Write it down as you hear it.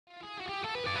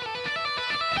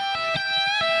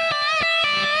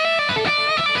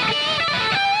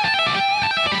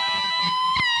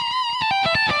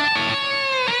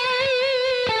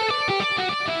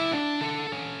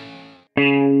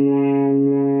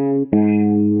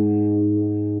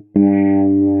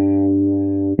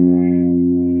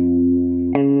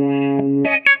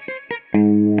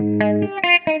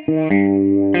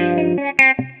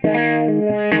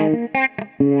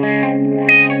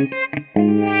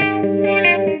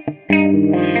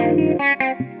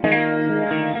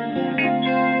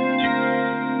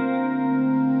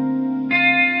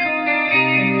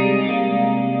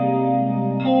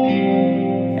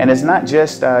And it's not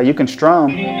just, you can strum,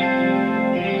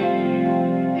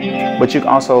 but you can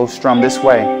also strum this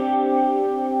way.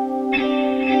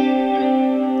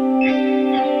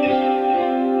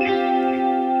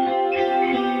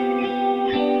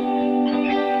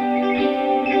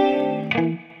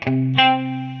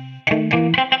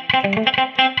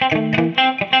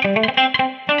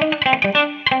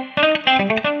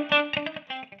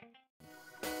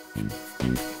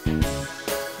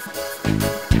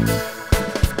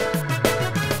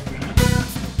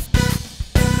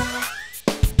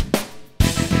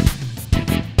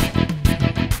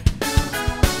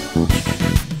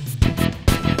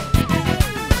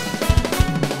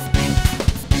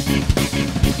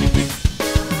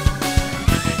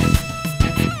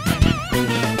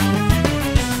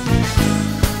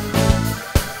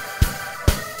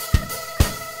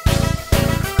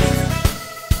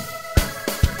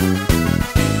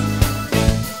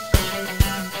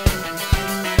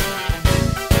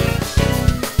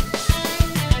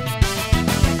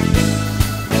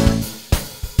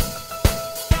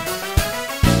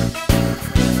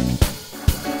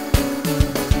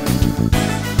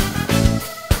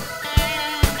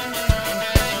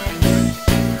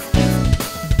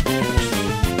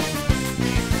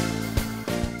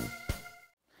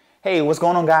 Hey, what's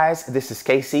going on, guys? This is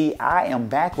KC. I am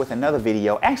back with another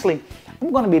video. Actually,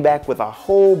 I'm going to be back with a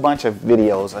whole bunch of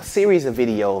videos, a series of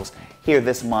videos here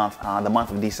this month, the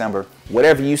month of December.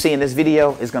 Whatever you see in this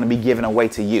video is going to be given away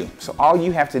to you. So all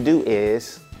you have to do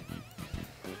is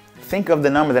think of the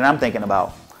number that I'm thinking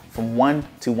about from 1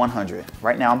 to 100.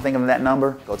 Right now, I'm thinking of that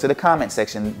number. Go to the comment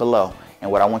section below.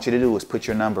 And what I want you to do is put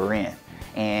your number in.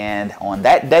 And on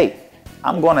that date,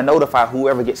 I'm going to notify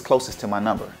whoever gets closest to my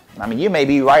number. I mean, you may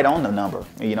be right on the number.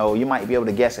 You know, you might be able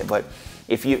to guess it. But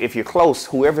if you're close,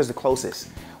 whoever's the closest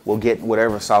will get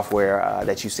whatever software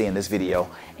that you see in this video.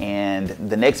 And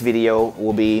the next video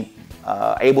will be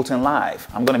Ableton Live.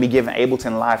 I'm going to be giving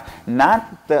Ableton Live,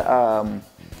 not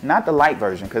the light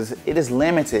version, because it is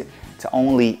limited to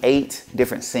only 8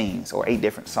 different scenes or 8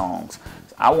 different songs.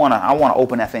 I want to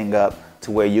open that thing up to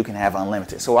where you can have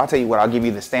unlimited. So I'll tell you what, I'll give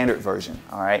you the standard version,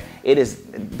 all right? It is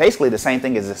basically the same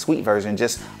thing as the suite version,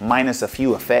 just minus a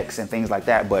few effects and things like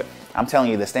that, but I'm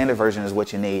telling you the standard version is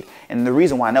what you need. And the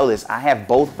reason why I know this, I have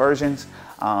both versions.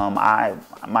 My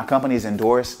company is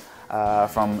endorsed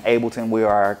from Ableton. We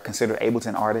are considered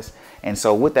Ableton artists. And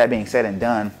so with that being said and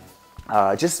done,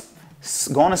 just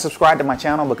go on and subscribe to my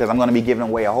channel, because I'm gonna be giving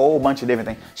away a whole bunch of different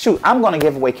things. Shoot, I'm gonna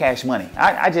give away cash money.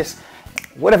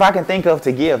 Whatever I can think of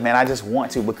to give, man, I just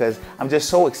want to, because I'm just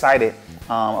so excited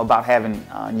about having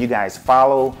you guys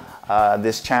follow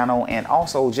this channel and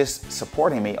also just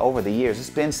supporting me over the years. It's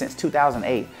been since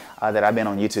 2008 that I've been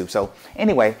on YouTube. So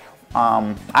anyway,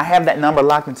 I have that number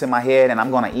locked into my head and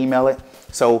I'm going to email it.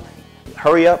 So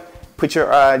hurry up, put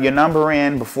your number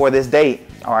in before this date,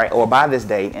 all right, or by this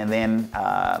date, and then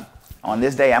on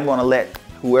this day, I'm going to let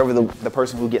whoever the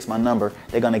person who gets my number,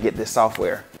 they're going to get this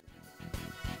software.